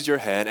shall bruise your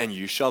head, and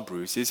you shall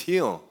bruise his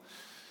heel."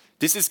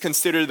 This is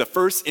considered the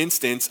first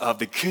instance of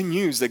the good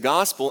news, the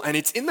gospel, and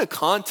it's in the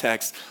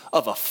context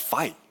of a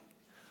fight,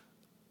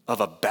 of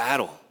a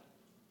battle.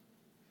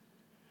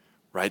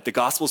 Right? The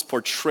gospel is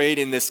portrayed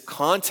in this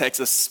context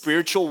of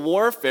spiritual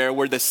warfare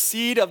where the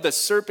seed of the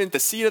serpent, the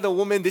seed of the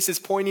woman, this is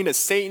pointing to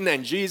Satan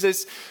and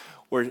Jesus,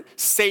 where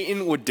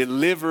Satan would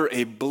deliver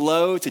a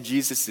blow to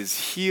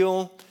Jesus'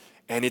 heel.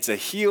 And it's a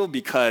heel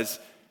because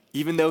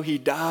even though he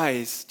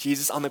dies,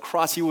 Jesus on the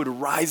cross, he would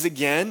rise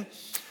again.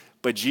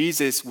 But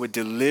Jesus would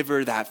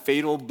deliver that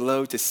fatal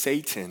blow to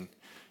Satan.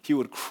 He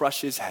would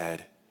crush his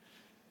head.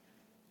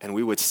 And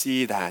we would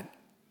see that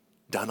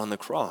done on the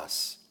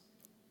cross.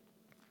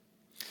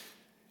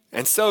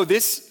 And so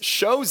this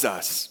shows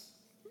us,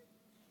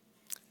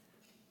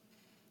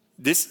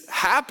 this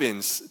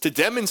happens to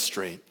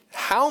demonstrate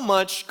how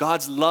much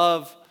God's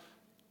love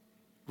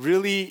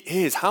really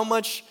is, how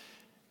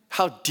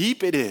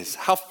deep it is,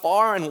 how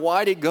far and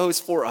wide it goes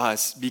for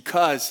us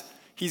because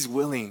he's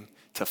willing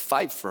to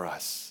fight for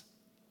us.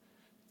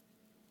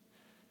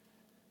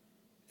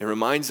 It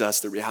reminds us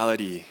the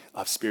reality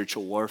of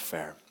spiritual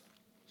warfare,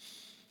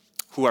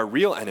 who our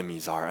real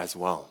enemies are as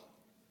well.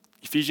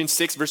 Ephesians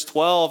 6 verse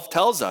 12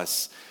 tells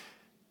us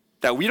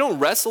that we don't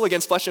wrestle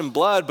against flesh and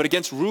blood, but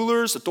against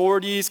rulers,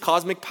 authorities,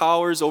 cosmic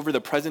powers over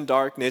the present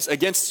darkness,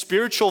 against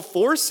spiritual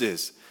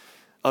forces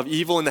of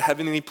evil in the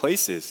heavenly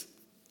places.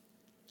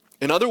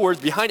 In other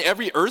words, behind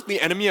every earthly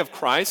enemy of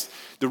Christ,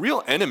 the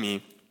real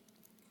enemy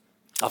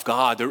of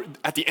God,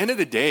 at the end of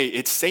the day,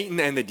 it's Satan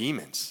and the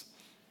demons.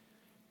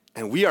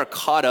 And we are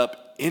caught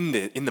up in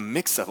the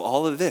mix of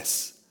all of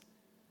this.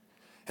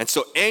 And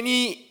so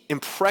any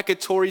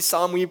imprecatory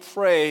psalm we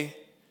pray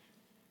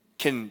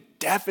can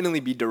definitely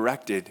be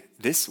directed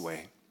this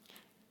way.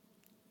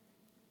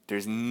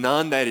 There's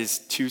none that is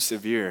too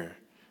severe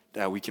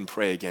that we can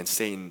pray against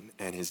Satan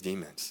and his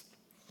demons.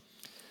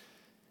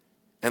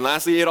 And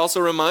lastly, it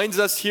also reminds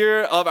us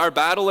here of our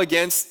battle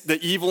against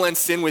the evil and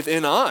sin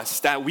within us,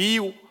 that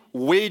we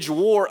wage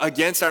war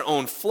against our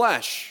own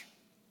flesh.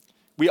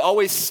 We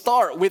always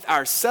start with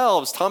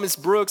ourselves. Thomas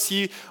Brooks,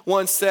 he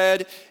once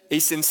said, "A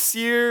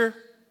sincere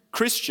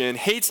Christian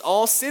hates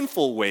all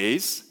sinful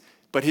ways,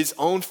 but his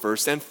own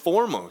first and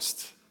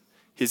foremost."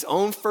 His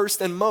own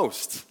first and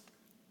most.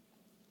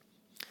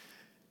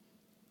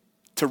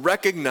 To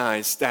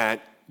recognize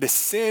that the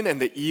sin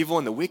and the evil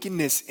and the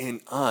wickedness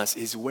in us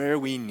is where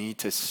we need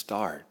to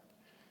start.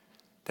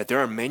 That there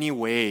are many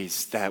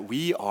ways that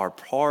we are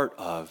part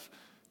of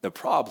the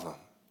problem.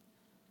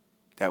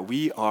 That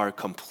we are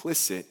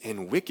complicit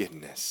in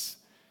wickedness.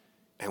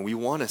 And we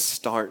want to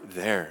start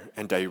there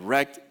and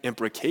direct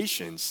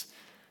imprecations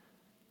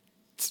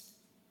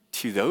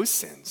to those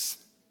sins,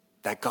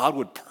 that God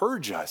would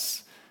purge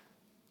us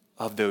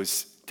of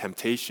those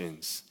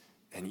temptations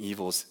and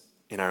evils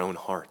in our own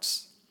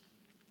hearts.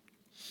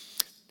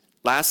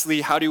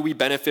 Lastly, how do we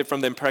benefit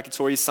from the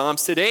imprecatory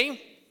Psalms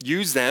today?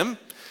 Use them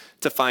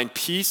to find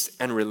peace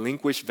and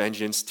relinquish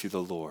vengeance to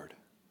the Lord.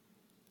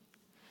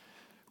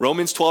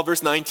 Romans 12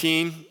 verse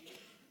 19,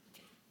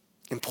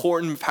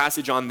 important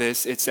passage on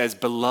this. It says,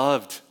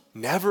 "Beloved,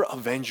 never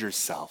avenge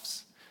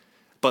yourselves,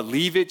 but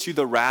leave it to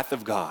the wrath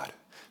of God.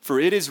 For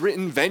it is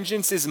written,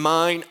 'Vengeance is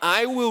mine,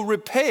 I will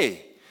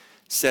repay,'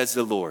 says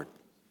the Lord."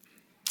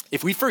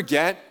 If we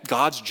forget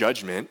God's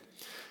judgment,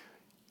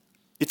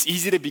 it's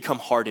easy to become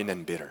hardened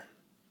and bitter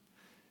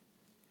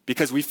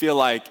because we feel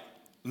like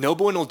no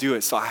one will do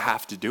it, so I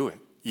have to do it.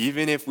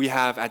 Even if we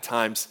have at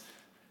times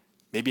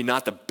maybe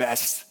not the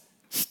best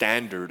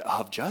standard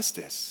of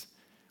justice.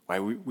 Right?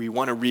 We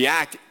want to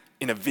react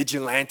in a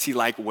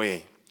vigilante-like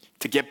way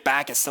to get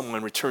back at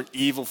someone, return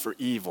evil for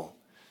evil.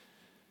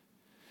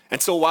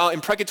 And so while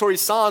imprecatory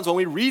psalms, when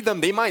we read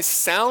them, they might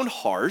sound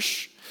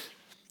harsh,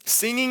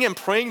 singing and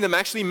praying them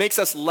actually makes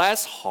us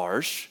less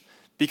harsh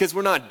because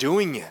we're not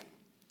doing it.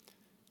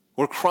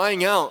 We're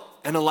crying out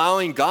and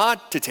allowing God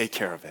to take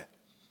care of it.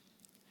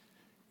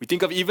 We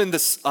think of even the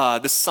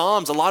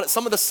Psalms.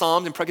 Some of the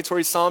Psalms,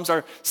 imprecatory Psalms,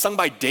 are sung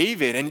by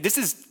David, and this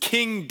is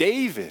King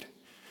David.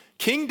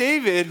 King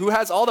David, who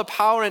has all the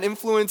power and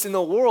influence in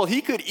the world,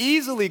 he could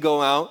easily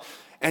go out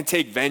and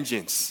take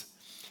vengeance.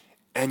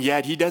 And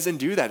yet he doesn't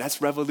do that.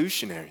 That's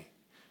revolutionary.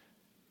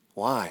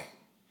 Why?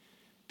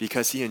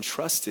 Because he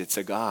entrusts it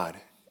to God.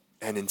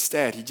 And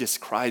instead, he just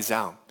cries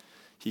out.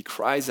 He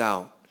cries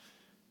out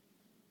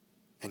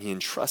and he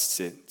entrusts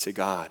it to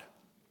God,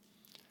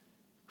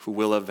 who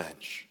will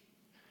avenge.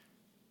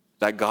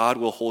 That God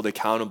will hold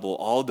accountable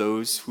all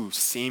those who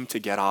seem to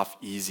get off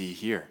easy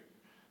here.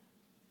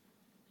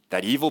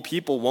 That evil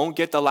people won't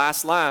get the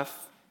last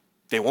laugh.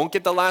 They won't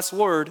get the last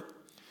word.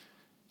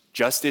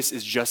 Justice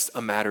is just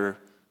a matter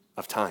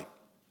of time.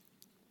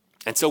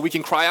 And so we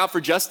can cry out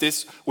for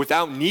justice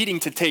without needing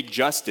to take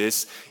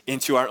justice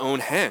into our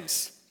own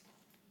hands.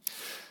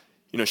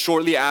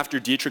 Shortly after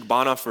Dietrich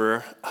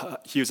Bonhoeffer,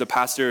 he was a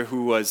pastor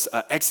who was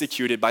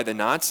executed by the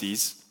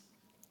Nazis.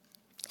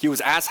 He was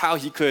asked how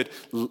he could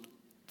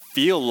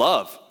feel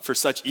love for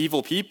such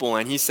evil people,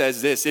 and he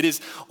says this: "It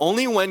is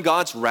only when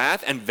God's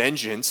wrath and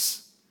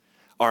vengeance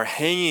are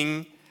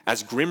hanging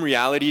as grim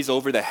realities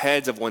over the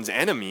heads of one's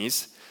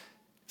enemies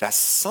that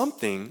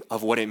something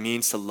of what it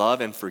means to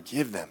love and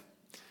forgive them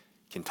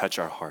can touch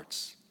our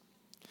hearts."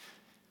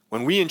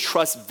 When we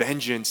entrust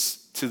vengeance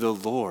to the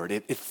Lord,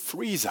 it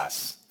frees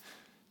us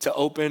to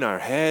open our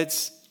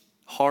heads,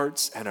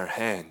 hearts, and our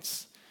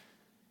hands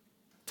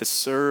to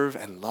serve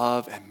and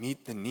love and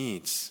meet the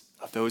needs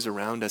of those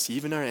around us,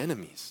 even our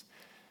enemies,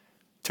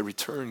 to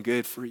return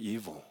good for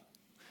evil.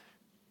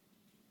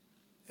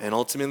 And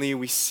ultimately,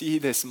 we see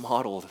this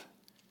modeled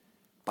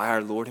by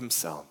our Lord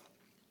himself.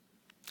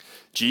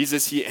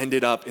 Jesus, he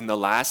ended up in the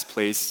last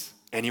place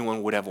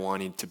anyone would have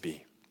wanted to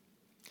be,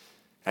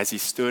 as he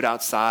stood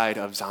outside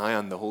of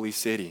Zion, the holy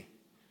city,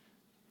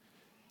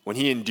 when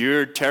he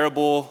endured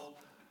terrible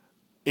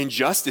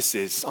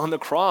injustices on the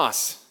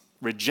cross,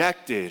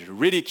 rejected,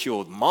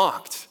 ridiculed,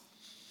 mocked,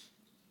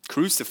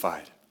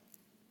 crucified.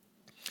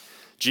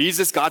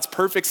 Jesus, God's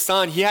perfect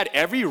Son, he had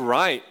every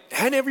right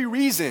and every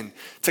reason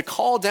to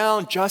call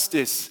down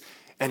justice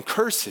and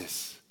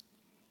curses.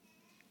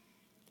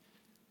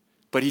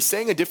 But he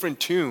sang a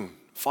different tune.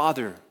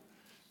 "Father,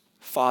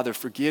 Father,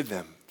 forgive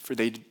them, for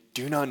they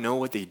do not know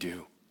what they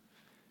do."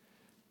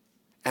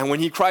 And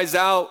when he cries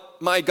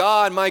out, my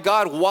God,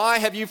 why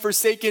have you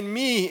forsaken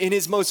me?" in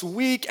his most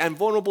weak and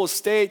vulnerable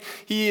state,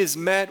 he is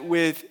met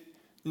with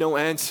no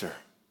answer,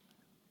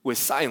 with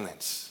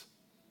silence.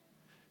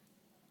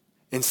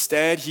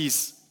 Instead,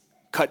 he's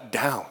cut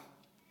down.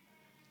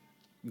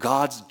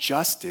 God's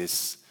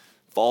justice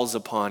falls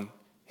upon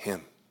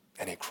him,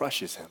 and it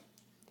crushes him.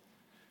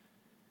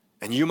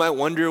 And you might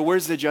wonder,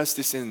 where's the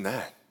justice in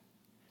that?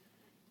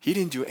 He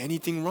didn't do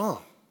anything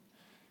wrong,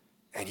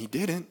 and he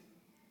didn't.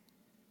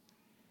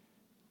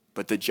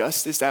 But the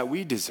justice that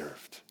we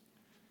deserved,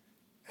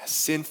 as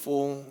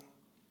sinful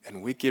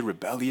and wicked,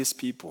 rebellious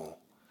people,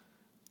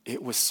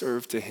 it was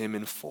served to him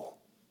in full.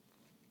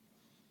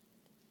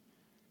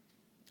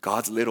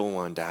 God's little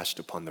one dashed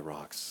upon the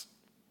rocks.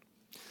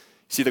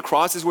 See, the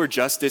cross is where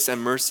justice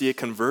and mercy, it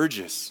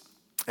converges.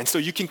 And so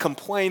you can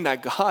complain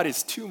that God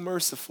is too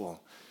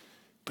merciful,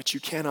 but you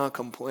cannot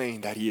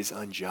complain that he is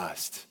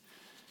unjust,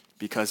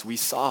 because we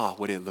saw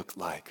what it looked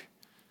like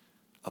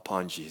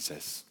upon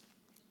Jesus.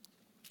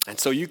 And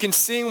so you can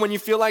sing when you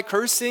feel like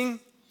cursing,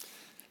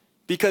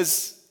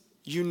 because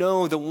you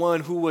know the one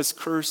who was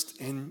cursed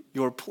in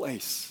your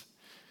place.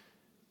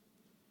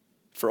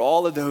 For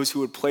all of those who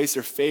would place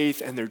their faith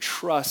and their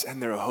trust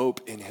and their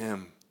hope in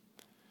him.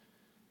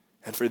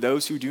 And for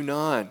those who do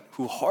not,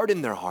 who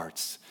harden their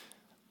hearts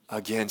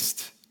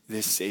against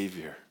this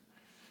Savior,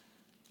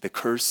 the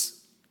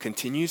curse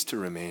continues to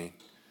remain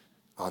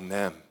on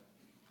them,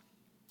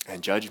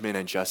 and judgment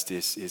and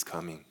justice is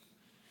coming.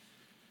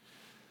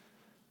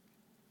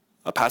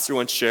 A pastor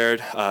once shared,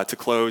 to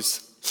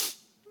close,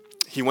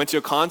 he went to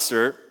a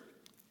concert,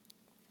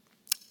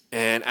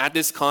 and at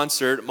this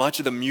concert, much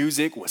of the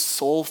music was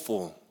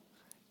soulful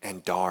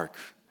and dark.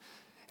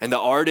 And the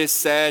artist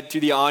said to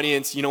the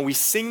audience, we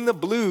sing the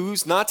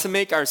blues not to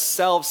make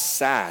ourselves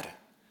sad,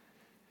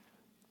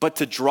 but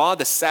to draw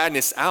the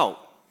sadness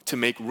out, to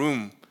make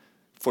room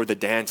for the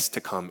dance to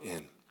come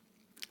in.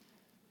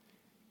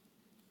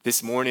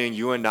 This morning,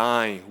 you and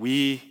I,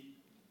 we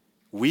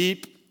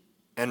weep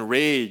and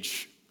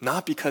rage,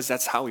 not because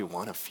that's how we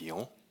want to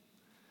feel,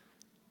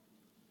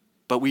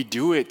 but we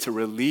do it to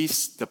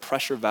release the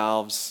pressure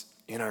valves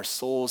in our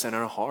souls and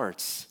our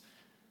hearts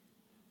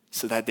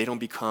so that they don't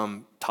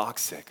become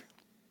toxic.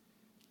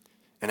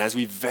 And as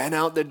we vent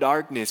out the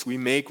darkness, we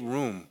make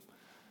room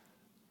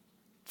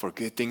for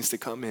good things to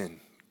come in.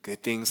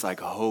 Good things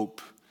like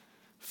hope,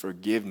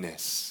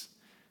 forgiveness,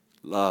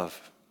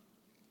 love.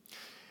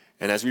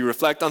 And as we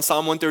reflect on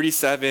Psalm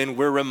 137,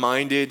 we're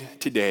reminded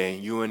today,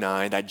 you and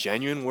I, that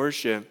genuine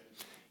worship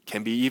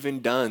can be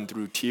even done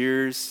through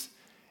tears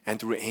and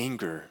through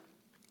anger.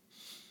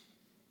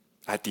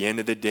 At the end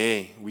of the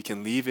day, we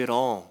can leave it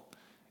all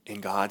in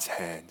God's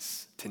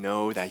hands to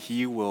know that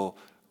He will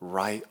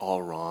right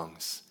all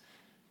wrongs,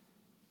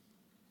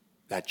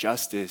 that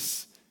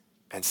justice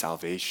and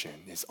salvation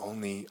is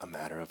only a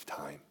matter of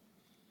time.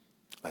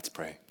 Let's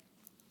pray.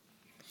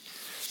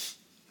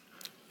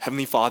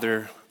 Heavenly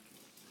Father,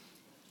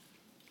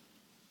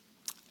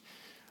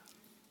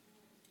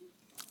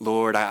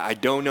 Lord, I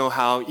don't know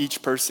how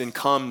each person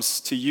comes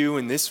to you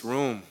in this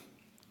room,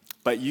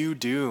 but you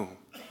do.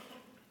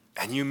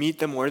 And you meet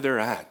them where they're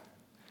at,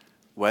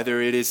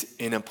 whether it is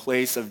in a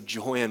place of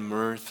joy and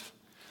mirth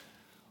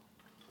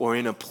or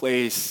in a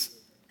place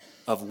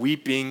of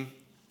weeping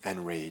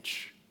and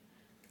rage.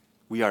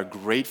 We are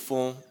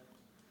grateful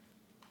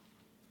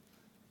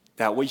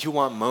that what you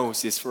want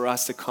most is for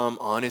us to come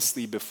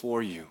honestly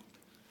before you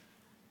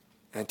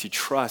and to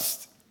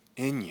trust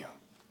in you,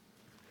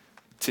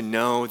 to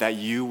know that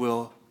you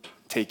will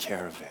take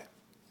care of it.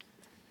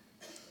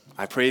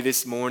 I pray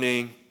this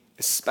morning,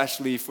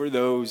 especially for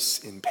those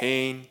in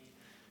pain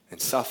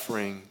and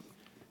suffering,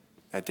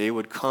 that they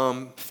would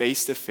come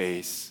face to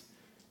face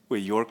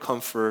with your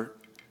comfort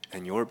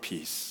and your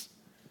peace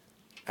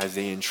as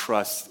they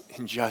entrust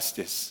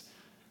injustice,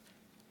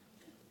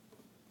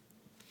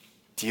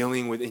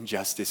 dealing with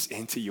injustice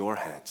into your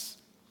hands.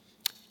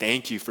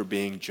 Thank you for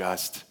being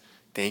just.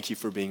 Thank you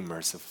for being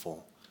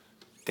merciful.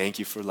 Thank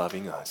you for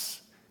loving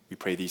us. We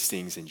pray these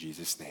things in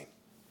Jesus' name.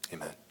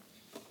 Amen.